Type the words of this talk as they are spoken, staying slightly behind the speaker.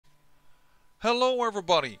Hello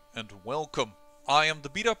everybody and welcome. I am the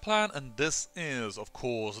Beta Plan and this is, of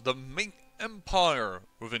course, the Ming Empire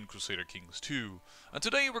within Crusader Kings 2. And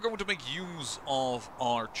today we're going to make use of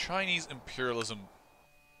our Chinese imperialism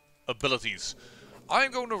abilities.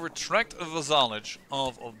 I'm going to retract a vassalage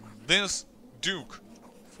of this Duke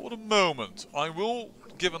for the moment. I will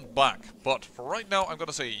give it back, but for right now I'm going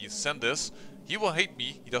to say send this. He will hate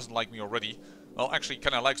me, he doesn't like me already. Well, actually he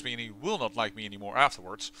kinda likes me and he will not like me anymore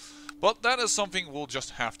afterwards. But that is something we'll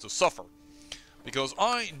just have to suffer. Because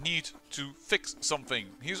I need to fix something.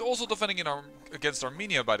 He's also defending against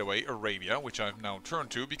Armenia, by the way, Arabia, which I've now turned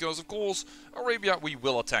to. Because, of course, Arabia we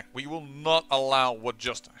will attack. We will not allow what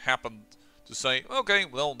just happened to say, okay,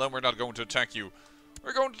 well, then we're not going to attack you.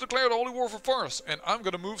 We're going to declare the Holy War for first. And I'm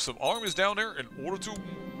going to move some armies down there in order to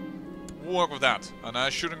work with that. And I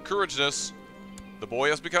should encourage this. The boy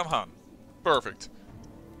has become Han. Perfect.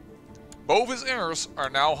 Both his heirs are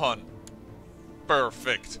now Han.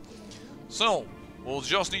 Perfect. So, we'll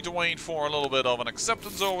just need to wait for a little bit of an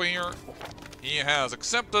acceptance over here. He has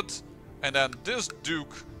accepted. And then this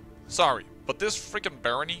Duke... Sorry, but this freaking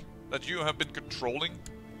barony that you have been controlling...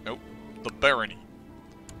 Nope, the barony.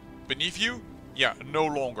 Beneath you? Yeah, no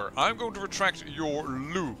longer. I'm going to retract your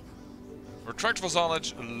Lu. Retract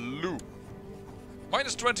vassalage Lu.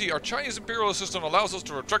 -20, our Chinese imperial system allows us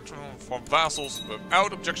to retract from vassals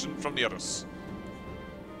without objection from the others.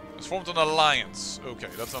 It's formed an alliance. Okay,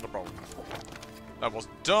 that's not a problem. That was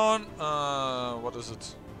done. What is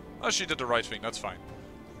it? Oh, she did the right thing, that's fine.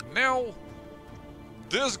 Now,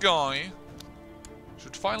 this guy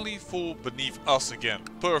should finally fall beneath us again.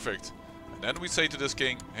 Perfect. And then we say to this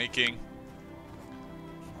king, hey king,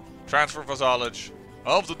 transfer vassalage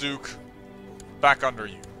of the Duke back under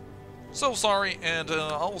you. So sorry, and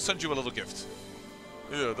I will send you a little gift.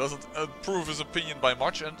 Yeah, doesn't improve his opinion by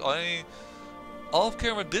much, and I, off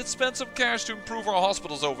camera, did spend some cash to improve our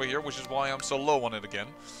hospitals over here, which is why I'm so low on it again.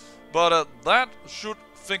 But that should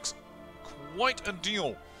fix quite a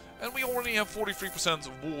deal. And we already have 43%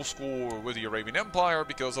 war score with the Arabian Empire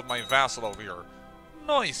because of my vassal over here.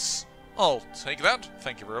 Nice! I'll take that,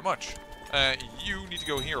 thank you very much. You need to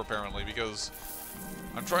go here apparently, because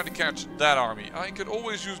I'm trying to catch that army. I could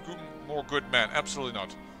always use more good men. Absolutely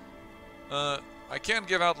not. I can't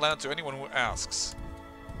give out land to anyone who asks.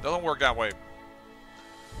 Doesn't work that way.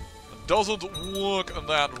 It doesn't work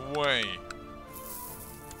that way.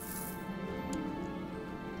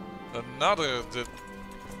 Another...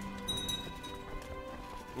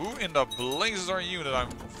 Who in the blazes are you that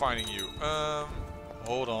I'm finding you?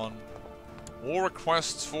 Hold on. War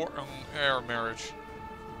requests for an heir marriage.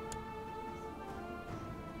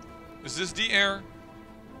 Is this the heir?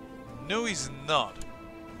 No, he's not.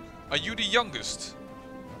 Are you the youngest?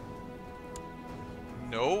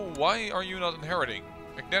 No, why are you not inheriting?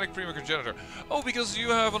 Magnetic primogenitor. Oh, because you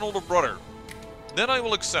have an older brother. Then I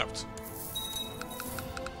will accept.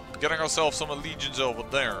 Getting ourselves some allegiance over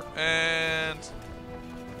there. And...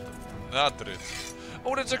 Madrid.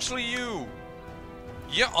 Oh, that's actually you.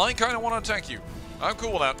 Yeah, I kind of want to attack you. I'm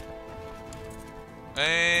cool with that.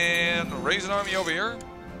 And raise an army over here.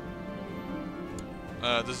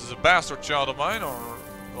 This is a bastard child of mine, or...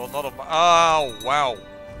 Well, not of mine. Oh, wow.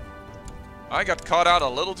 I got caught out a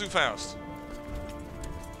little too fast.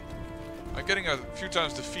 I'm getting a few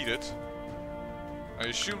times defeated. I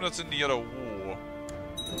assume that's in the other war.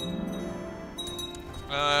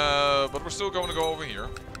 But we're still going to go over here.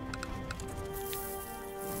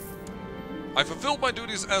 I fulfilled my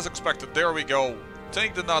duties as expected. There we go.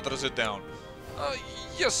 Take the Nadrazit down.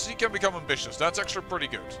 Yes, he can become ambitious. That's actually pretty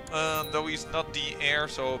good. Though he's not the heir,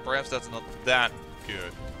 so perhaps that's not that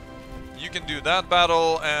good. You can do that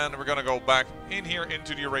battle, and we're gonna go back in here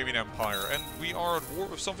into the Arabian Empire. And we are at war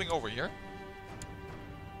with something over here.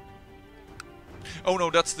 Oh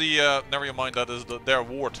no, that's the, never mind, that is their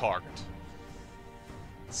war target.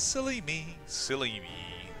 Silly me, silly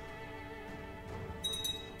me.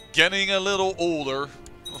 Getting a little older.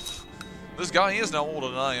 This guy is now older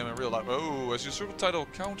than I am in real life. Oh, as you serve the title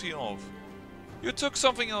County of. You took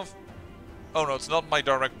something of... Oh no, it's not my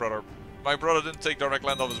direct brother. My brother didn't take direct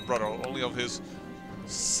land of his brother, only of his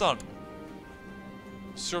son.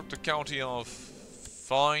 Served the county of...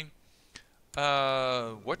 Fine.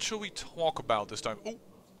 What shall we talk about this time? Oh!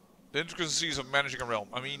 The intricacies of managing a realm.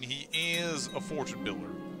 I mean, he is a fortune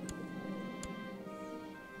builder.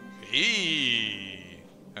 He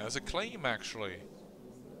has a claim, actually.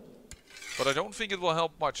 But I don't think it will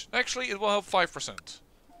help much. Actually, it will help 5%.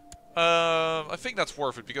 I think that's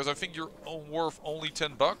worth it, because I think you're worth only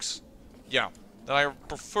 10 bucks. Yeah, then I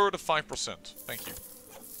prefer the 5%. Thank you.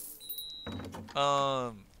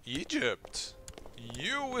 Egypt.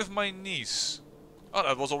 You with my niece. Oh,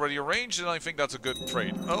 that was already arranged, and I think that's a good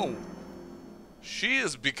trade. Oh. She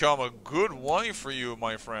has become a good wife for you,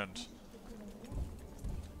 my friend.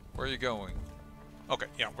 Where are you going? Okay,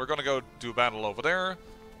 yeah, we're gonna go do battle over there.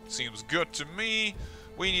 Seems good to me.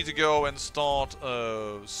 We need to go and start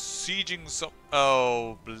sieging some...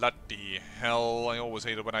 Oh, bloody hell. I always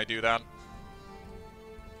hate it when I do that.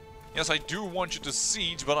 Yes, I do want you to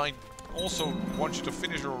siege, but I also want you to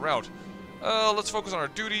finish your route. Let's focus on our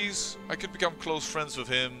duties. I could become close friends with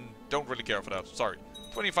him. Don't really care for that. Sorry.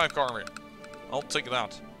 25 karma. I'll take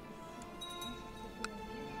that.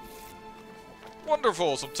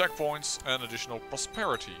 Wonderful. Some tech points and additional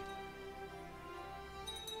prosperity.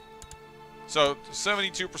 So,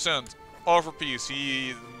 72% offer peace.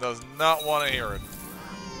 He does not want to hear it.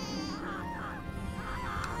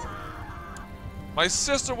 My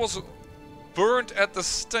sister was burnt at the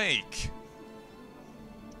stake.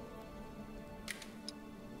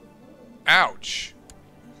 Ouch.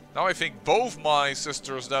 Now I think both my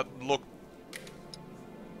sisters that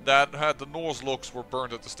had the Norse looks were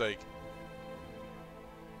burned at the stake.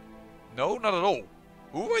 No, not at all.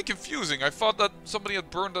 Who am I confusing? I thought that somebody had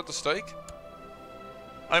burned at the stake.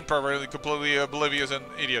 I'm probably completely oblivious and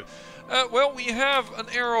idiot. Well, we have an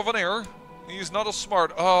heir of an heir. He's not as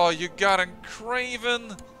smart. Oh, you got him,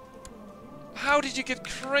 Craven. How did you get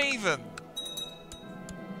Craven?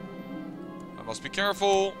 I must be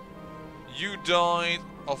careful. You died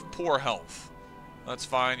of poor health. That's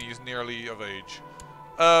fine, he's nearly of age.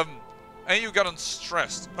 And you got him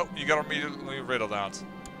stressed. Oh, you got immediately rid of that.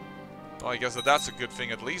 Well, I guess that's a good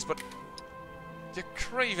thing at least, but... Your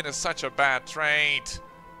Craven is such a bad trait.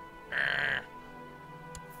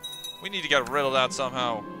 We need to get rid of that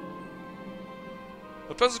somehow.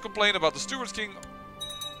 The peasants complain about the Steward's King.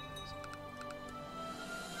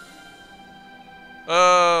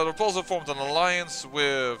 The Repulsive formed an alliance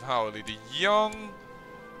with Howley the Young.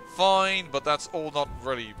 Fine, but that's all not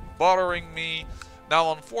really bothering me.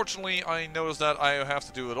 Now, unfortunately, I noticed that I have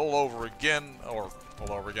to do it all over again. Or,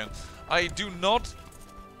 all over again. I do not...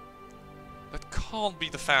 That can't be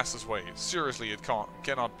the fastest way. Seriously, it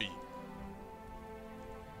cannot be.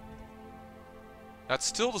 That's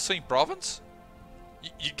still the same province?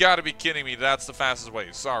 You gotta be kidding me, that's the fastest way.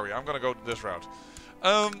 Sorry, I'm gonna go this route.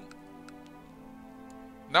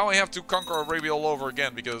 Now I have to conquer Arabia all over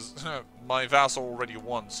again because my vassal already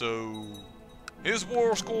won, so... His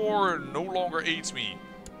war score no longer aids me.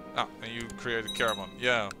 Ah, and you created Caramon.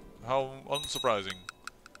 Yeah, how unsurprising.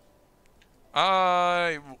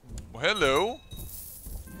 Hello?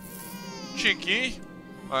 Cheeky.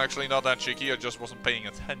 Actually, not that cheeky, I just wasn't paying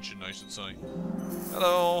attention, I should say.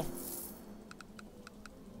 Hello.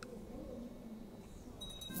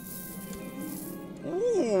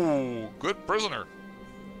 Ooh, good prisoner.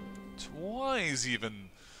 Twice even.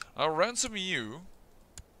 I'll ransom you.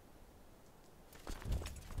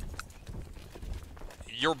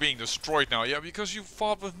 You're being destroyed now. Yeah, because you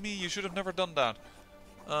fought with me. You should have never done that.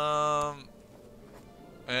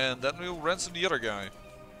 And then we'll ransom the other guy.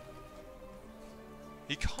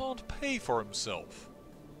 He can't pay for himself.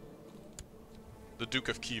 The Duke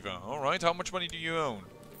of Kiva. Alright, how much money do you own?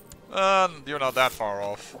 You're not that far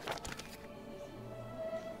off.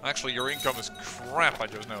 Actually, your income is crap, I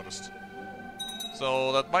just noticed.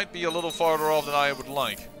 So that might be a little farther off than I would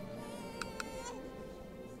like.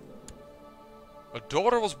 A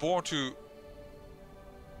daughter was born to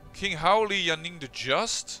King Howley Yaning the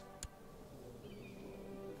Just?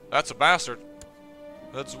 That's a bastard.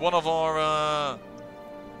 That's one of our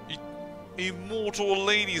immortal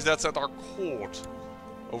ladies that's at our court.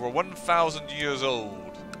 Over 1,000 years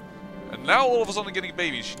old. And now all of a sudden getting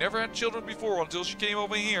babies. She never had children before until she came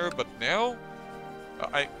over here, but now...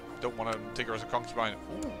 I don't want to take her as a concubine.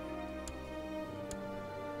 Ooh.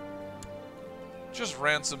 Just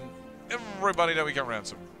ransom everybody that we can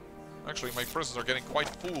ransom. Actually, my prisons are getting quite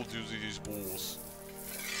full due to these walls.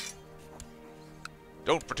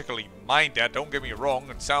 Don't particularly mind that, don't get me wrong.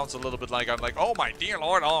 It sounds a little bit like I'm like, oh my dear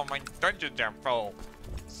lord, all my dungeons are full.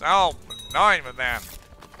 So annoying with that.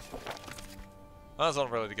 That's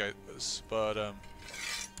not really the case, but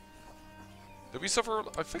did we suffer?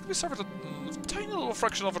 I think we suffered a tiny little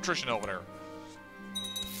fraction of attrition over there.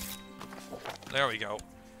 There we go.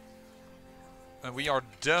 And we are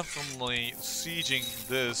definitely sieging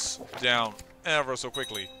this down ever so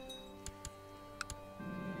quickly.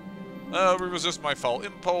 We resist my foul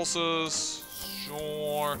impulses.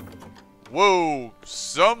 Sure. Whoa!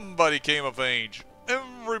 Somebody came of age.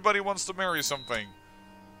 Everybody wants to marry something.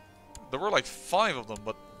 There were like 5 of them,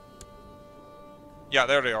 but... Yeah,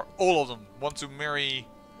 there they are. All of them want to marry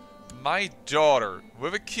My daughter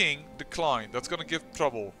with a king declined. That's gonna give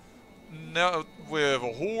trouble. Now with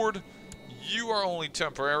a horde, you are only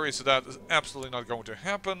temporary, so that is absolutely not going to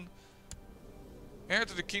happen. Heir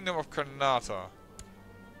to the kingdom of Karnata.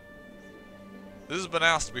 This has been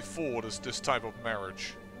asked before, this type of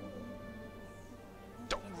marriage.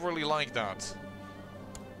 Don't really like that.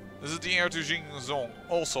 This is the heir to Jingzong.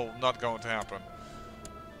 Also not going to happen.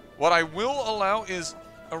 What I will allow is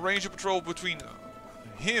arrange a patrol between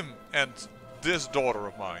him and this daughter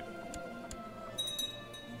of mine.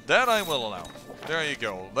 That I will allow. There you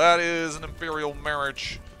go. That is an imperial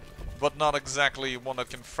marriage, but not exactly one that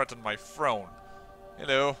can threaten my throne.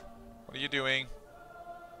 Hello. What are you doing?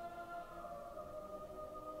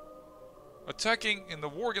 Attacking in the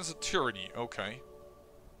war against the tyranny. Okay.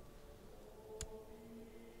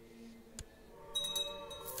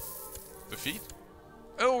 Defeat?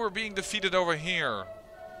 Oh, we're being defeated over here.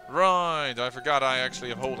 Right, I forgot I actually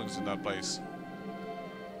have holdings in that place.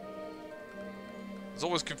 It's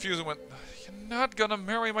always confusing when... You're not gonna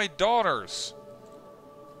marry my daughters.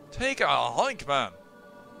 Take a hike, man.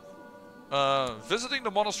 Visiting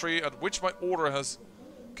the monastery at which my order has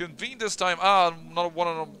convened this time. Ah, another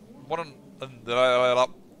one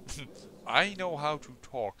I know how to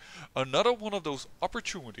talk. Another one of those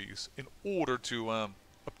opportunities in order to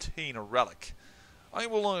obtain a relic. I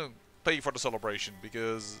will pay for the celebration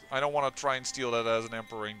because I don't want to try and steal that as an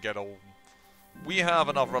emperor and get old. We have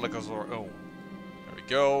enough relics of our own. There we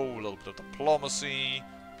go. A little bit of diplomacy.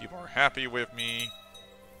 People are happy with me.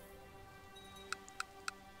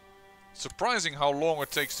 Surprising how long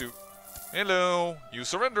it takes to... Hello, you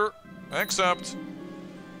surrender. Accept.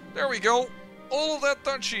 There we go. All of that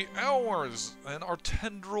duchy, ours. And our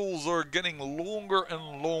tendrils are getting longer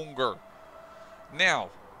and longer. Now,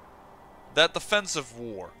 that defensive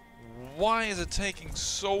war. Why is it taking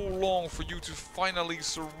so long for you to finally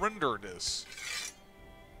surrender this?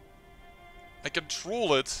 I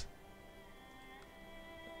control it.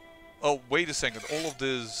 Oh, wait a second. All of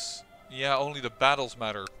this... Yeah, only the battles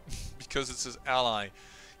matter. Because it's his ally.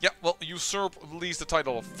 Yeah, well, usurp at least the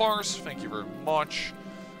title of Farce. Thank you very much.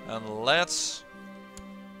 And let's...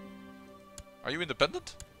 Are you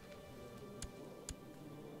independent?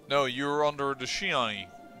 No, you're under the Shiai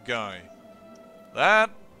guy. That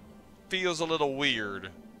feels a little weird.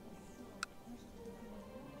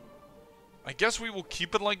 I guess we will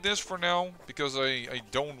keep it like this for now. Because I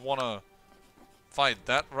don't want to fight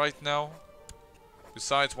that right now.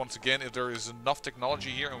 Besides, once again, if there is enough technology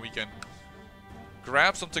here and we can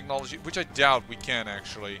grab some technology, which I doubt we can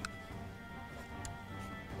actually.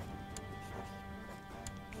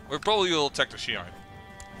 We probably will attack the Shiai.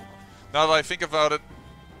 Now that I think about it,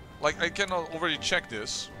 like I can already check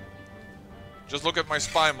this. Just look at my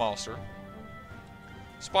spy master.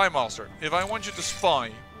 Spy master. If I want you to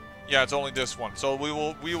spy, yeah, it's only this one. So we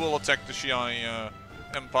will attack the Shiai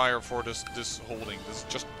Empire for this holding. This is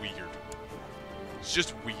just weird. It's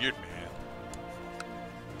just weird, man.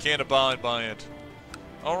 Can't abide by it.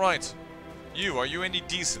 Alright. You, are you any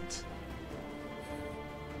decent?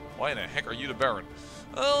 Why in the heck are you the Baron?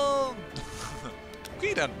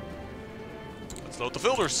 Okay then. Let's load the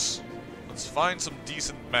filters. Let's find some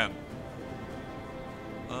decent men.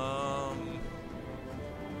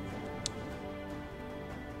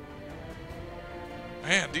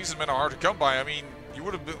 Man, decent men are hard to come by. I mean, you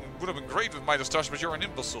would have been great with Midas Touch, but you're an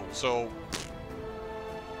imbecile, so...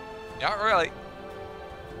 Not really.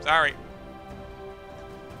 Sorry.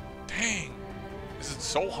 Dang. Is it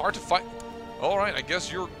so hard to fight? Alright, I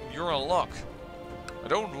guess you're in luck. I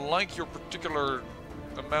don't like your particular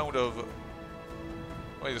amount of...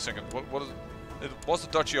 Wait a second. What is... It was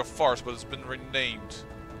the Duchy of Farce, but it's been renamed.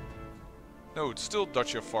 No, it's still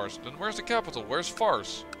Duchy of Farce. Then where's the capital? Where's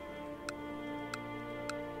Farce?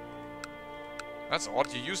 That's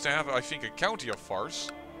odd. You used to have, I think, a county of Farce.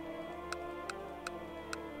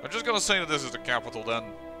 I'm just gonna say that this is the capital then.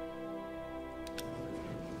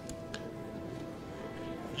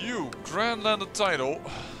 You, Grand Landed title.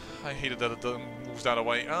 I hated that it moves that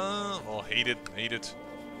away. Well, hate it. It's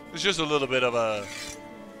just a little bit of a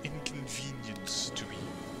inconvenience, to be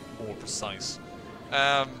more precise.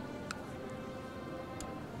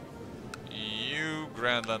 You,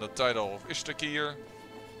 Grand Landed title of Ishtakir.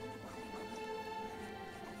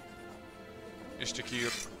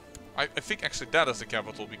 I think actually that is the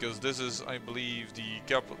capital, because this is, I believe, the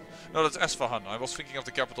capital. No, that's Esfahan. I was thinking of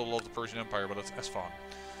the capital of the Persian Empire, but that's Esfahan.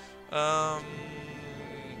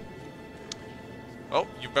 Oh,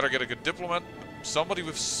 you better get a good diplomat. Somebody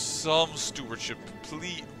with some stewardship,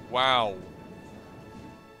 please. Wow.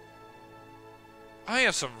 I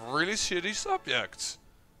have some really shitty subjects.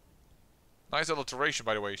 Nice alliteration,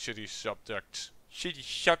 by the way. Shitty subject. Shitty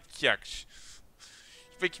subjects.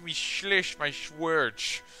 Making me slash my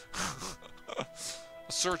words.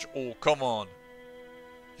 Search all, come on.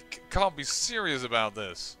 You can't be serious about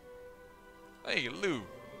this. Hey, Lou.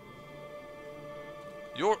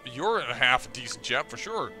 You're a half decent chap for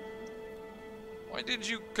sure. Why didn't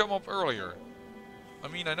you come up earlier? I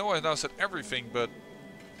mean, I know I now said everything, but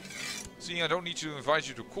seeing I don't need to invite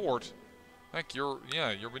you to court. Heck, you're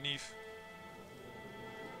beneath.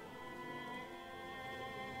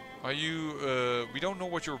 Are you, we don't know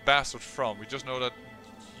what you're bastard from. We just know that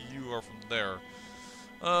you are from there.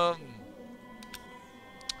 And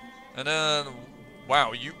then,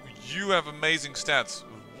 wow, you have amazing stats.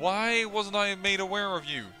 Why wasn't I made aware of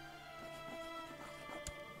you?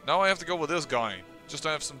 Now I have to go with this guy. Just to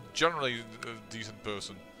have some generally decent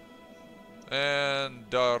person. And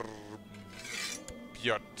Piot.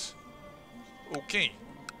 Okay.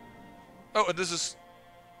 Oh, and this is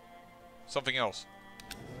something else.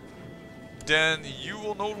 Then you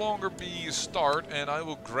will no longer be a start, and I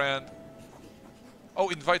will grant. Oh,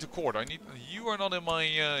 invite to court. I need. You are not in my.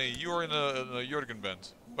 You are in a Jurgen band.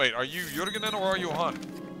 Wait, are you Jurgen then, or are you Hun?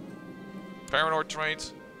 Paranoid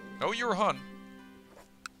trait. No, you're Hun.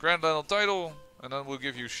 Grand Landal title, and then we'll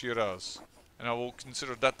give you Shiraz, and I will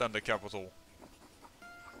consider that then the capital.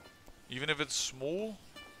 Even if it's small.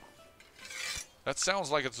 That sounds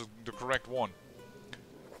like it's the correct one.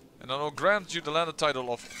 And I will grant you the landed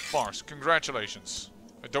title of Fars. Congratulations.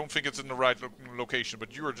 I don't think it's in the right location,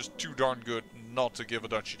 but you are just too darn good not to give a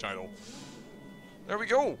duchy title. There we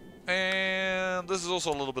go. And this is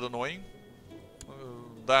also a little bit annoying.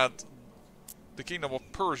 That the Kingdom of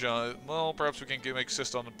Persia, well, perhaps we can make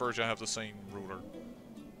Sistan and Persia have the same ruler.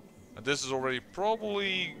 And this is already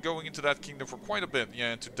probably going into that kingdom for quite a bit.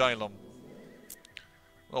 Yeah, into Dylam.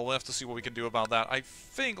 Well, we'll have to see what we can do about that. I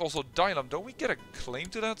think also Dylam, don't we get a claim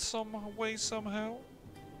to that some way, somehow?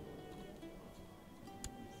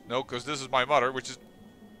 No, because this is my mother, which is...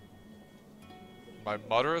 My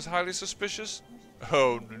mother is highly suspicious?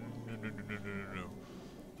 Oh, no.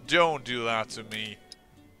 Don't do that to me.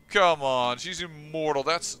 Come on, she's immortal,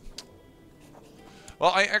 that's...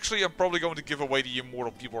 Well, I actually am probably going to give away the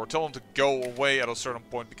immortal people, or tell them to go away at a certain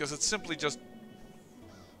point, because it's simply just...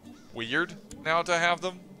 weird now to have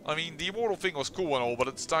them. I mean, the immortal thing was cool and all, but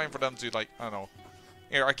it's time for them to, like, I don't know.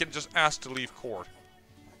 Here, I can just ask to leave court.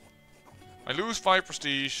 I lose 5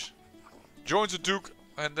 prestige, joins the Duke,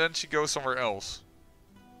 and then she goes somewhere else.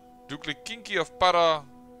 Duke Likinki of Para.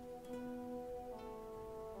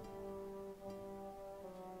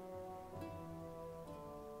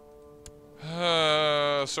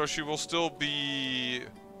 So she will still be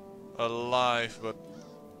alive, but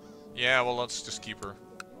yeah, well, let's just keep her.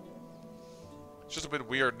 It's just a bit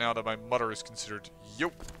weird now that my mother is considered.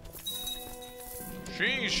 Yo.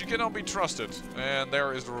 She cannot be trusted. And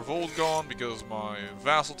there is the revolt gone because my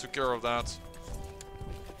vassal took care of that.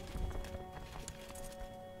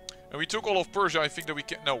 And we took all of Persia. I think that we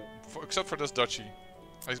can. No, except for this duchy.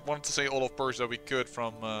 I wanted to say all of Persia we could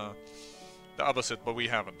from the Abbasid, but we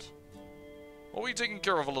haven't. Well, we're taking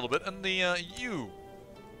care of a little bit. And the you.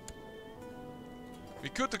 We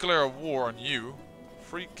could declare a war on you.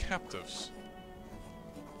 Free captives.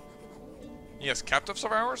 Yes, captives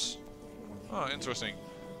of ours? Oh, interesting.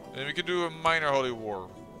 And we could do a minor holy war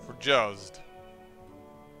for Just.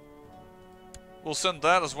 We'll send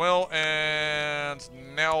that as well, and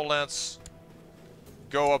now let's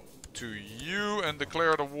go up to you and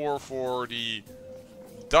declare the war for the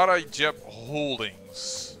Darajeb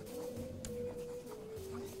holdings.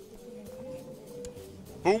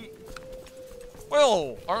 Boom.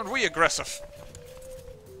 Well, aren't we aggressive?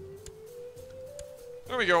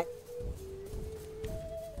 There we go.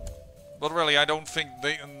 But really, I don't think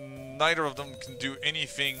neither of them can do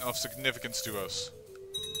anything of significance to us.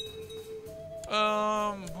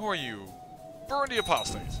 Who are you? Burn the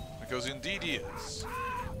Apostate, because indeed he is.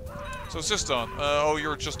 So Sistan, oh,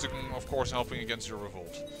 you're just, of course, helping against your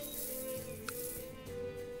revolt.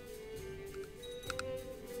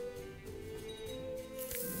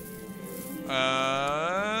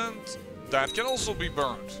 And that can also be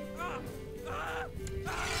burned.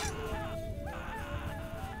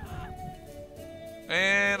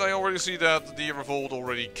 And I already see that the revolt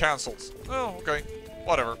already cancelled. Oh, okay.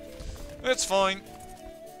 Whatever. It's fine.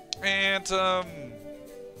 And,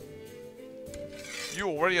 you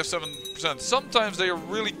already have 7%. Sometimes they are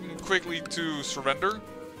really quickly to surrender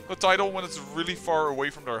the title when it's really far away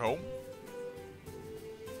from their home.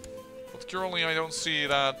 But currently I don't see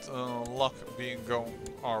that luck being going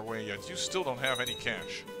our way yet. You still don't have any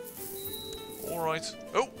cash. Alright.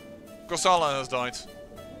 Oh! Kosala has died.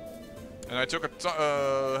 And I took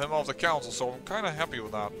him off the council, so I'm kind of happy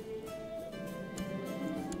with that.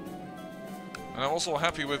 And I'm also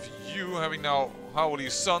happy with you having now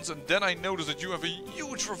Howley's sons, and then I noticed that you have a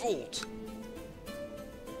huge revolt.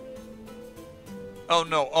 Oh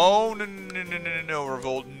no, oh no,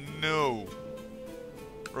 revolt, no.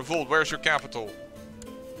 Revolt, where's your capital?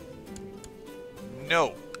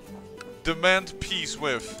 No. Demand peace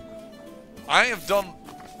with. I have done...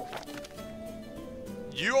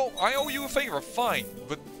 I owe you a favor, fine.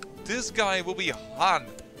 But this guy will be Han.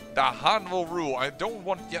 The Han will rule. I don't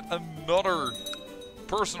want yet another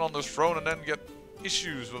person on this throne and then get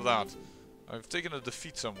issues with that. I've taken a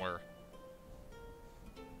defeat somewhere.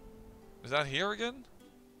 Is that here again?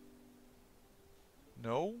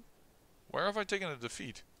 No? Where have I taken a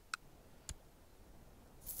defeat?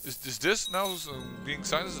 Is this now being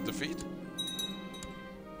signed as a defeat?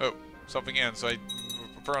 Oh, something ends.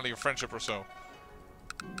 Apparently a friendship or so.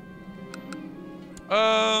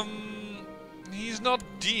 He's not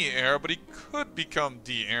the heir, but he could become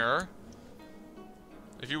the heir.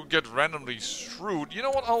 If you would get randomly shrewd. You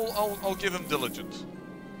know what? I'll give him diligent.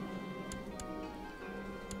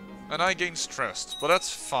 And I gain stressed, but that's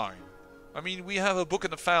fine. I mean, we have a book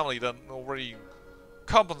in the family that already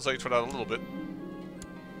compensates for that a little bit.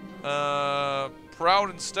 Proud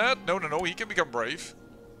instead? No, he can become brave.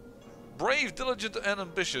 Brave, diligent, and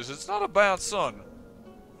ambitious. It's not a bad son.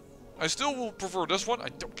 I still will prefer this one. I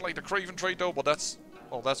don't like the Craven trait though, but that's...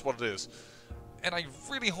 well, that's what it is. And I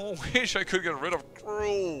really wish I could get rid of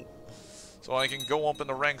Cruel. So I can go up in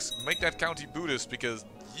the ranks, make that county Buddhist, because...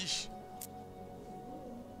 yeesh.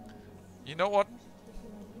 You know what?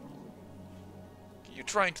 Can you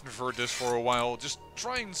try and convert this for a while? Just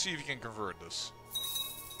try and see if you can convert this.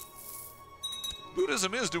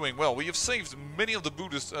 Buddhism is doing well. We have saved many of the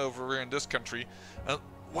Buddhists over here in this country. And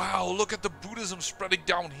wow, look at the Buddhism spreading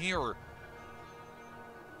down here.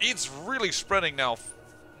 It's really spreading now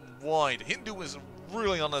wide. Hindu is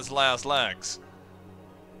really on its last legs.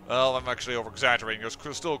 Well, I'm actually over-exaggerating.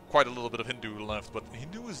 There's still quite a little bit of Hindu left, but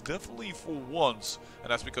Hindu is definitely for once,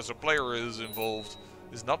 and that's because the player is involved,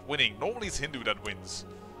 is not winning. Normally it's Hindu that wins.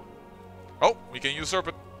 Oh, we can usurp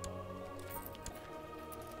it.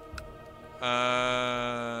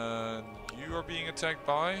 And you are being attacked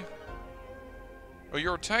by... oh,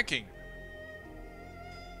 you're attacking.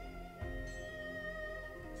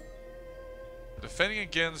 Defending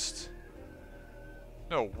against...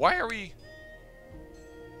 no, why are we...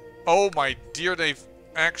 oh my dear, they've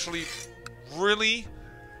actually... really?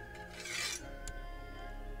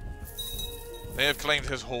 They have claimed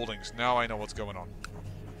his holdings. Now I know what's going on.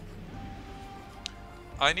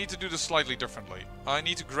 I need to do this slightly differently. I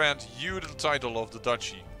need to grant you the title of the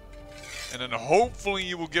duchy. And then hopefully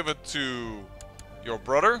you will give it to your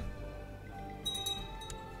brother.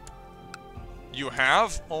 You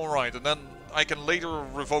have? Alright, and then I can later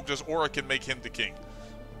revoke this, or I can make him the king.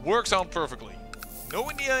 Works out perfectly.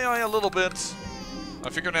 Knowing the AI a little bit,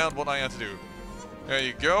 I figured out what I had to do. There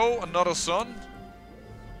you go, another son.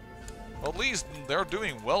 Well, at least they're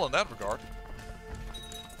doing well in that regard.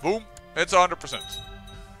 Boom, it's 100%.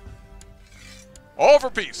 All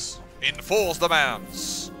for peace. Enforce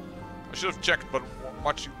demands. I should have checked but how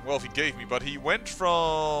much wealth he gave me, but he went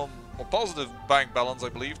from a positive bank balance, I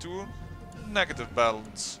believe, to a negative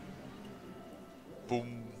balance.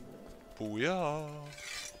 Boom. Booyah.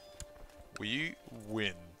 We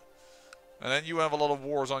win. And then you have a lot of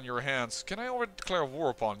wars on your hands. Can I already declare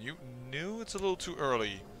war upon you? No, it's a little too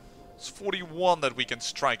early. It's 41 that we can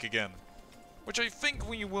strike again. Which I think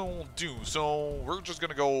we will do, so we're just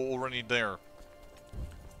gonna go already there.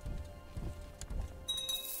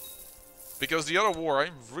 Because the other war, I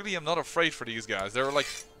really am not afraid for these guys. They're like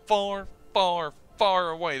far, far, far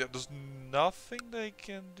away. There's nothing they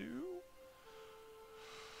can do.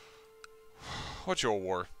 What's your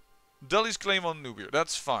war? Delhi's claim on Nubia.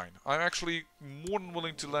 That's fine. I'm actually more than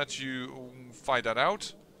willing to let you fight that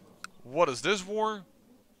out. What is this war?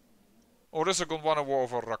 Oh, this is a Gondwana war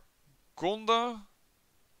over Rakonda.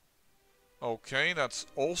 Okay, that's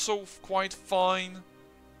also quite fine.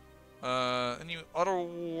 Any other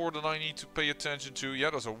war that I need to pay attention to? Yeah,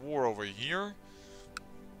 there's a war over here.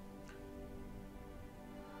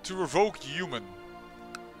 To revoke human.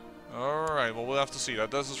 Alright, well, we'll have to see that.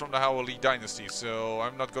 This is from the Howley dynasty, so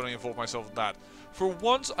I'm not going to involve myself in that. For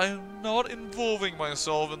once, I'm not involving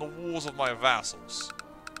myself in the wars of my vassals.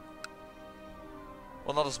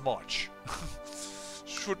 Well, not as much.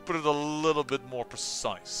 Should put it a little bit more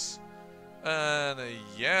precise. And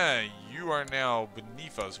yeah, you are now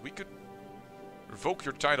beneath us. We could revoke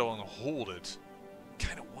your title and hold it.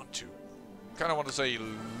 Kinda want to. Kinda want to say,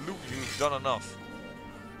 Luke, you've done enough.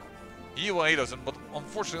 He will hate us, but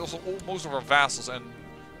unfortunately also most of our vassals, and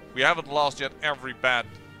we haven't lost yet every bad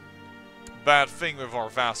thing with our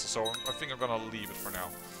vassals, so I think I'm gonna leave it for now.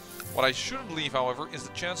 What I shouldn't leave, however, is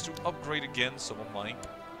the chance to upgrade again some of my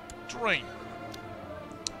terrain.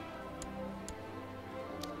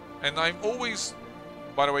 And I'm always,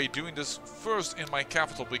 by the way, doing this first in my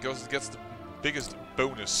capital because it gets the biggest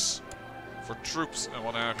bonus for troops and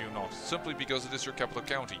what have you not. Simply because it is your capital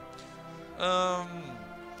county. By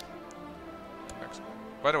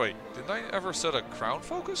the way, did I ever set a crown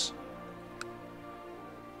focus?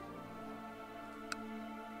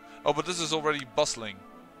 Oh, but this is already bustling.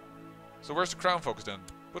 So where's the crown focus then?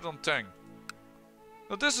 Put it on Tang.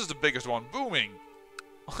 Now this is the biggest one. Booming!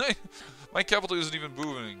 My capital isn't even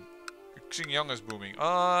booming. Xinjiang is booming.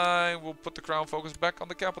 I will put the crown focus back on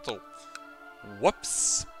the capital.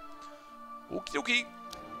 Whoops! Okie dokie.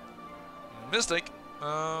 Mistake.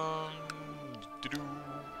 Doo-doo.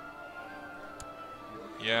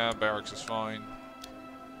 Yeah, barracks is fine.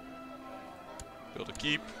 Build a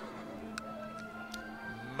keep.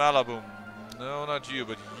 Malaboom. No, not you,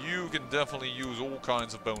 but you can definitely use all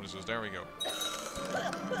kinds of bonuses. There we go.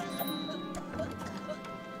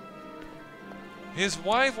 His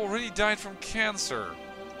wife already died from cancer.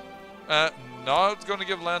 Not gonna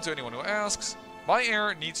give land to anyone who asks. My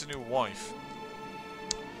heir needs a new wife.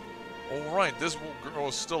 Alright, this girl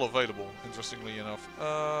is still available, interestingly enough.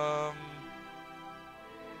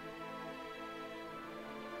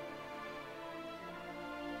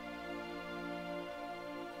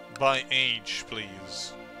 By age,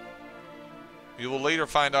 please. You will later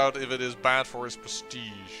find out if it is bad for his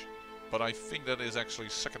prestige. But I think that is actually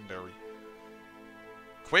secondary.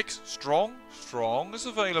 Quick, strong. Strong is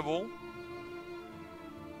available.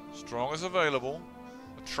 Strong is available.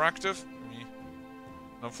 Attractive.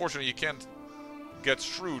 Unfortunately, you can't get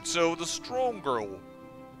shrewd. So the strong girl.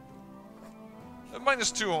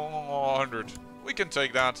 Minus 200. We can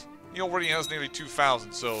take that. He already has nearly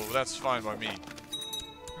 2,000, so that's fine by me.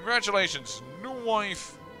 Congratulations, new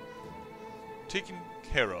wife taken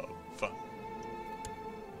care of.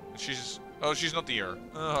 She's not the heir.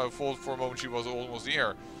 I thought for a moment she was almost the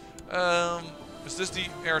heir. Is this the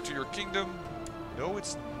heir to your kingdom? No,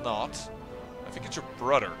 it's not. I think it's your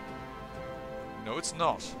brother. No, it's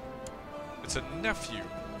not. It's a nephew.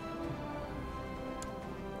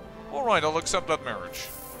 Alright, I'll accept that marriage.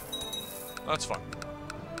 That's fine.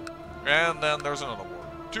 And then there's another war.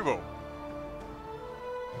 Tubo.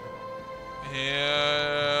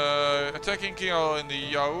 Attacking Kiao in the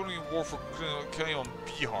Yauni War for killing on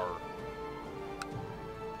Bihar.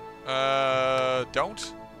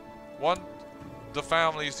 Don't want the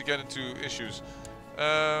families to get into issues.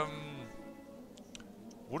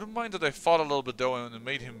 Wouldn't mind that I fought a little bit though and it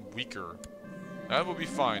made him weaker. That would be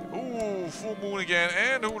fine. Ooh, full moon again.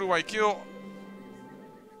 And who do I kill?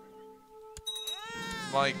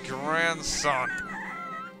 My grandson.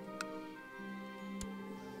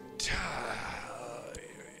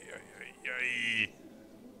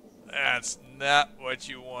 That's not what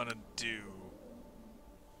you want to do.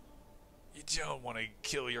 You don't want to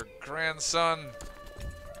kill your grandson.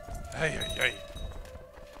 Hey, hey, hey.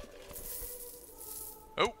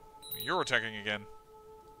 Oh, you're attacking again.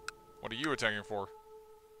 What are you attacking for?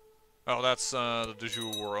 Oh, that's the de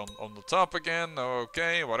jure war on the top again.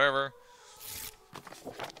 Okay, whatever.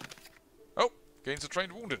 Oh, gains a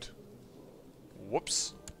trained wounded.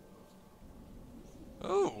 Whoops.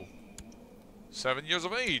 Oh. 7 years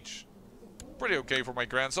of age. Pretty okay for my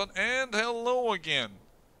grandson. And hello again.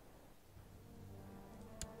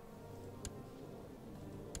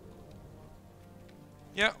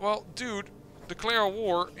 Yeah, well, dude, declare a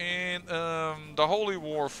war in the Holy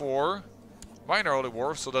War for Minor Holy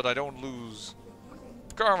War so that I don't lose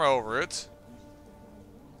karma over it.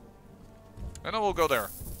 And I will go there.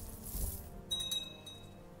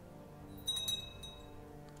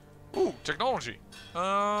 Ooh, technology.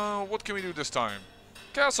 What can we do this time?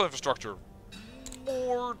 Castle infrastructure.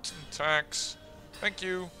 More tax. Thank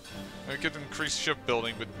you. We could increase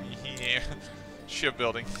shipbuilding, but yeah,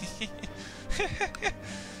 shipbuilding.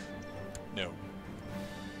 No.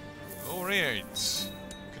 Alright.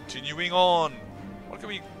 Continuing on. What can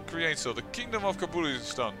we create so? The Kingdom of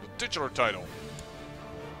Kabulistan, the titular title.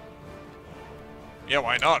 Yeah,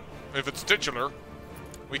 why not? If it's titular,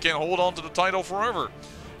 we can hold on to the title forever.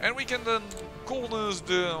 And we can then call this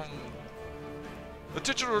the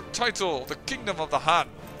titular title, the Kingdom of the Han.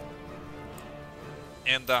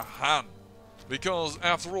 And the Han. Because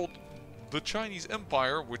after all, the Chinese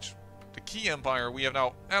Empire, which the key empire we have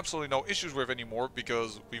now absolutely no issues with anymore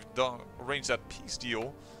because we've arranged that peace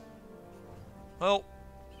deal. Well,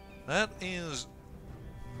 that is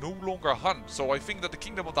no longer Han. So I think that the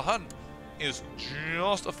Kingdom of the Han is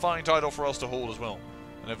just a fine title for us to hold as well.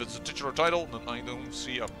 And if it's a titular title, then I don't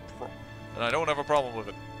see a and I don't have a problem with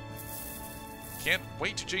it. Can't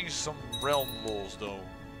wait to change some realm laws though,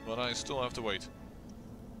 but I still have to wait.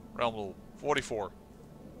 Realm law 44.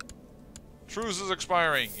 Truce is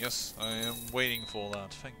expiring. Yes, I am waiting for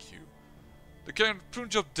that. Thank you. The current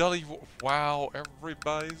Punjab Delhi. Wow,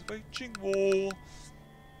 everybody's waging war.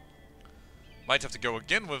 Might have to go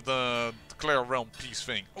again with the declare realm peace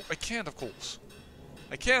thing. Oh, I can't, of course.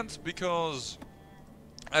 I can't because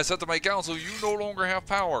I said to my council, you no longer have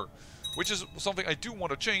power. Which is something I do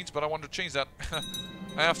want to change, but I want to change that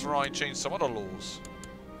after I change some other laws.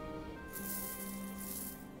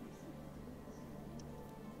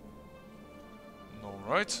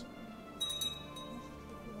 Alright.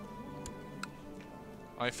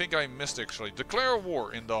 I think I missed actually. Declare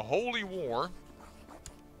war in the Holy War.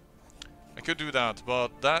 I could do that,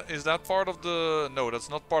 but is that part of the... No, that's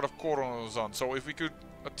not part of Coronazon. So if we could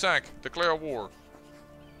attack, declare war.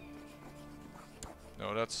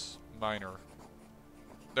 No, that's minor.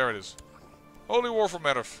 There it is. Holy War for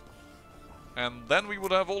Merv. And then we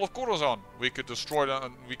would have all of Corazon. We could destroy that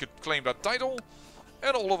and we could claim that title.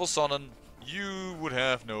 And all of a sudden, you would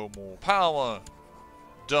have no more power.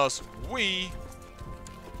 Thus, we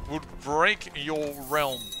would break your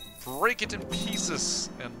realm. Break it in pieces.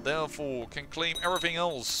 And therefore can claim everything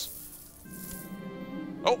else.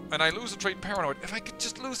 Oh, and I lose the trait Paranoid. If I could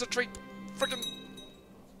just lose the trait friggin'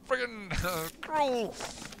 cruel.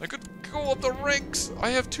 I could go up the ranks. I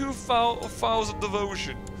have 2,000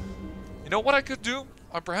 devotion. You know what I could do?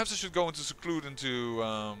 Perhaps I should go into seclude into...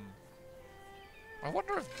 I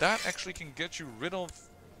wonder if that actually can get you rid of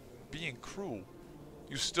being cruel.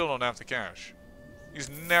 You still don't have the cash. He's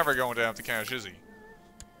never going to have the cash, is he?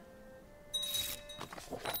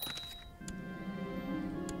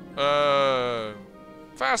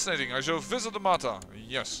 Fascinating. I shall visit the Mata.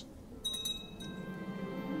 Yes.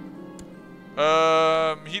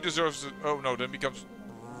 He deserves it. Oh no, then becomes...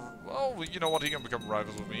 Well, you know what? He can become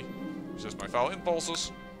rivals with me. It's just my foul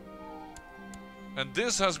impulses. And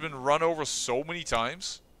this has been run over so many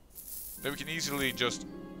times that we can easily just...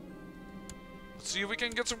 Let's see if we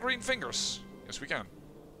can get some green fingers. Yes, we can.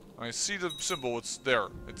 I see the symbol. It's there.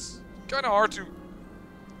 It's kind of hard to...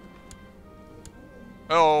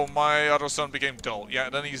 Oh, my other son became dull. Yeah,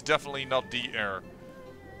 then he's definitely not the heir.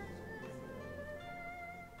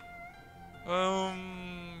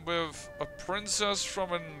 With a princess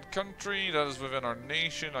from a country that is within our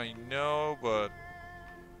nation, I know, but...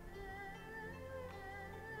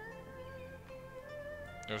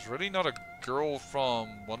 There's really not a girl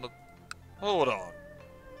from one of... Hold on.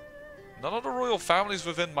 None of the royal families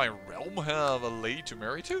within my realm have a lady to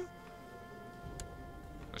marry to?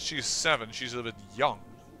 She's 7, she's a bit young.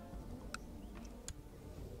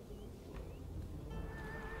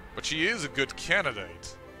 But she is a good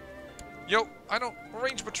candidate. Yo, I don't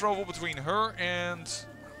arrange betrothal between her and...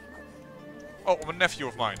 Oh, a nephew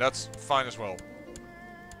of mine. That's fine as well.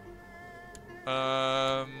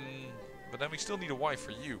 But then we still need a wife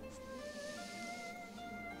for you.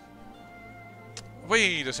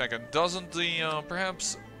 Wait a second. Doesn't the,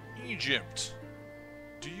 perhaps Egypt...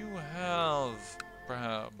 Do you have,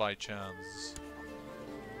 perhaps, by chance...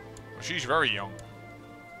 Well, she's very young.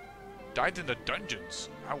 Died in the dungeons.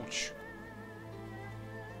 Ouch.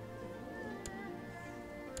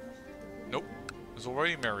 Nope. Is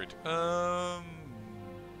already married.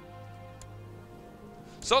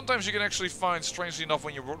 Sometimes you can actually find, strangely enough,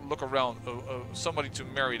 when you look around, somebody to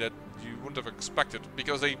marry that you wouldn't have expected,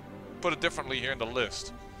 because they put it differently here in the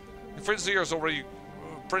list. For instance, here is already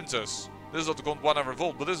princess. This is not the Gondwana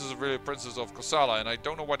revolt, but this is really a princess of Kosala, and I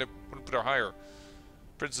don't know why they wouldn't put her higher.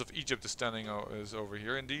 Princess of Egypt is standing is over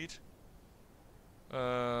here, indeed.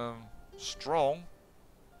 Strong.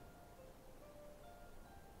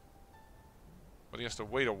 But he has to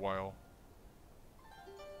wait a while.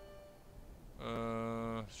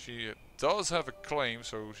 She does have a claim,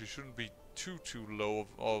 so she shouldn't be too low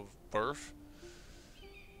of birth.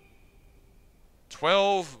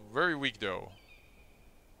 12, very weak though.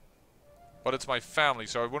 But it's my family,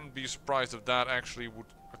 so I wouldn't be surprised if that actually would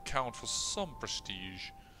account for some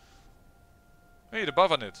prestige. Hey, the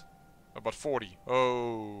Bavanit. About 40. Oh,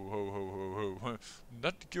 ho, ho, ho, ho.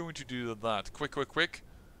 Not going to do that. Quick, quick, quick.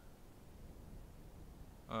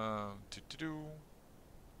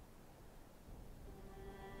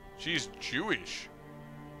 She's Jewish.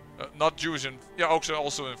 Not Jewish in... Yeah,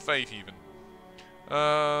 also in faith even.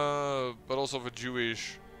 But also of a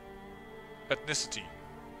Jewish ethnicity.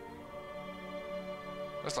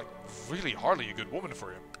 That's like really hardly a good woman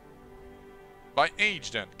for him. by age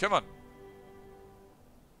then. Come on.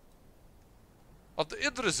 At the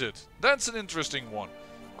Idrisid. That's an interesting one.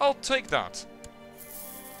 I'll take that.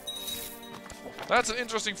 That's an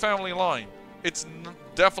interesting family line. It's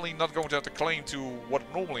definitely not going to have to claim to what it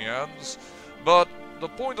normally ends, but the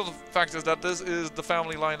point of the fact is that this is the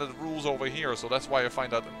family line that rules over here, so that's why I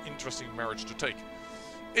find that an interesting marriage to take.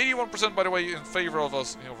 81% by the way in favor of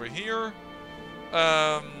us over here,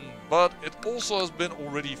 but it also has been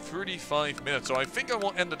already 35 minutes, so I think I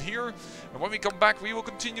will end it here, and when we come back we will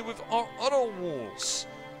continue with our other wars.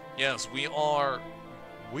 Yes, we are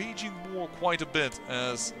waging war quite a bit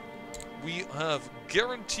as we have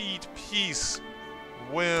guaranteed peace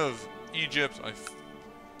with Egypt.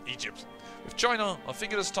 With China, I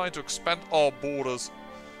think it is time to expand our borders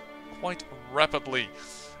quite rapidly.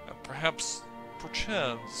 And perhaps,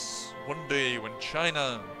 perchance, one day when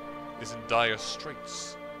China is in dire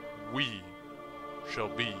straits, we shall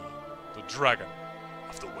be the Dragon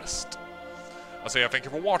of the West. I say I thank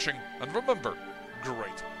you for watching, and remember,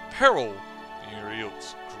 great peril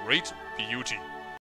yields great beauty.